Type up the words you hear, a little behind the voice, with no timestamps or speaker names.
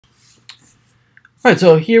All right,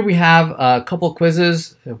 so here we have a couple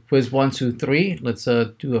quizzes, quiz 1, 2, 3. Let's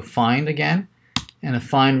do a find again, and a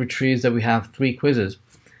find retrieves that we have 3 quizzes.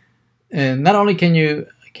 And not only can you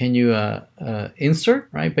insert,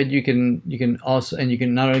 right, but you can also, and you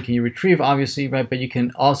can not only can you retrieve, obviously, right, but you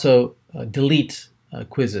can also delete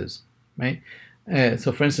quizzes, right.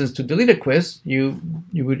 So for instance, to delete a quiz, you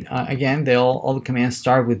would again, all the commands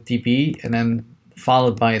start with db and then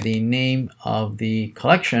followed by the name of the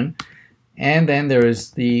collection. And then there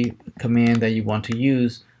is the command that you want to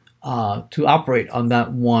use to operate on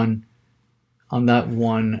that one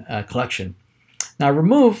collection. Now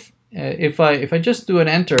remove, if I just do an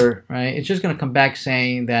enter, right, it's just going to come back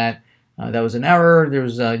saying that that was an error. You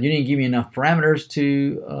didn't give me enough parameters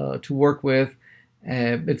to work with.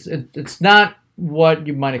 It's not what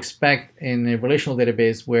you might expect in a relational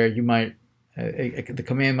database where you might the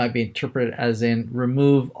command might be interpreted as in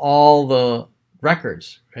remove all the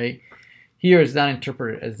records, right? Here it's not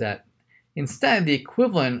interpreted as that. Instead, the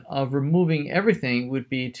equivalent of removing everything would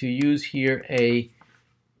be to use here a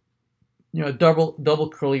double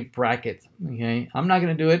curly bracket. Okay, I'm not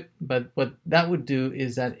going to do it, but what that would do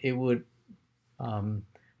is that it would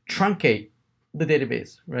truncate the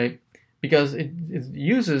database, right? Because it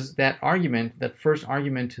uses that argument, that first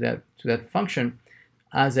argument to that function,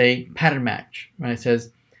 as a pattern match. Right? It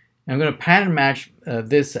says, I'm going to pattern match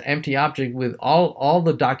this empty object with all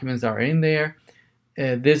the documents that are in there.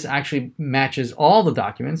 This actually matches all the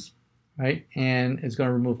documents, right? And it's going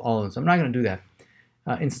to remove all of them. So I'm not going to do that.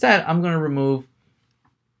 Instead, I'm going to remove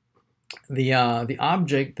the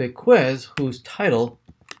object, the quiz, whose title,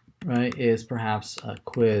 right, is perhaps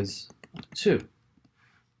quiz 2.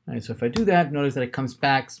 Right, so if I do that, notice that it comes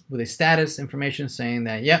back with a status information saying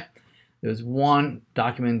that, yep, there's one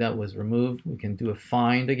document that was removed. We can do a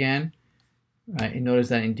find again, right? And notice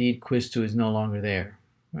that indeed quiz 2 is no longer there,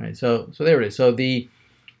 right? So there it is. So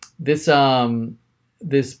this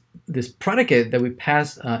predicate that we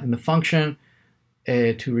pass in the function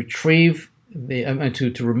to retrieve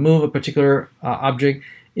to remove a particular object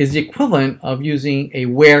is the equivalent of using a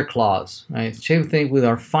where clause, right? Same thing with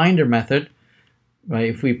our finder method, right?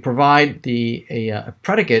 If we provide a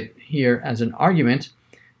predicate here as an argument,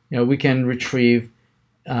 we can retrieve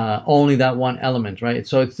only that one element, right?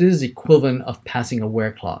 So this is equivalent of passing a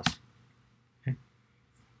where clause.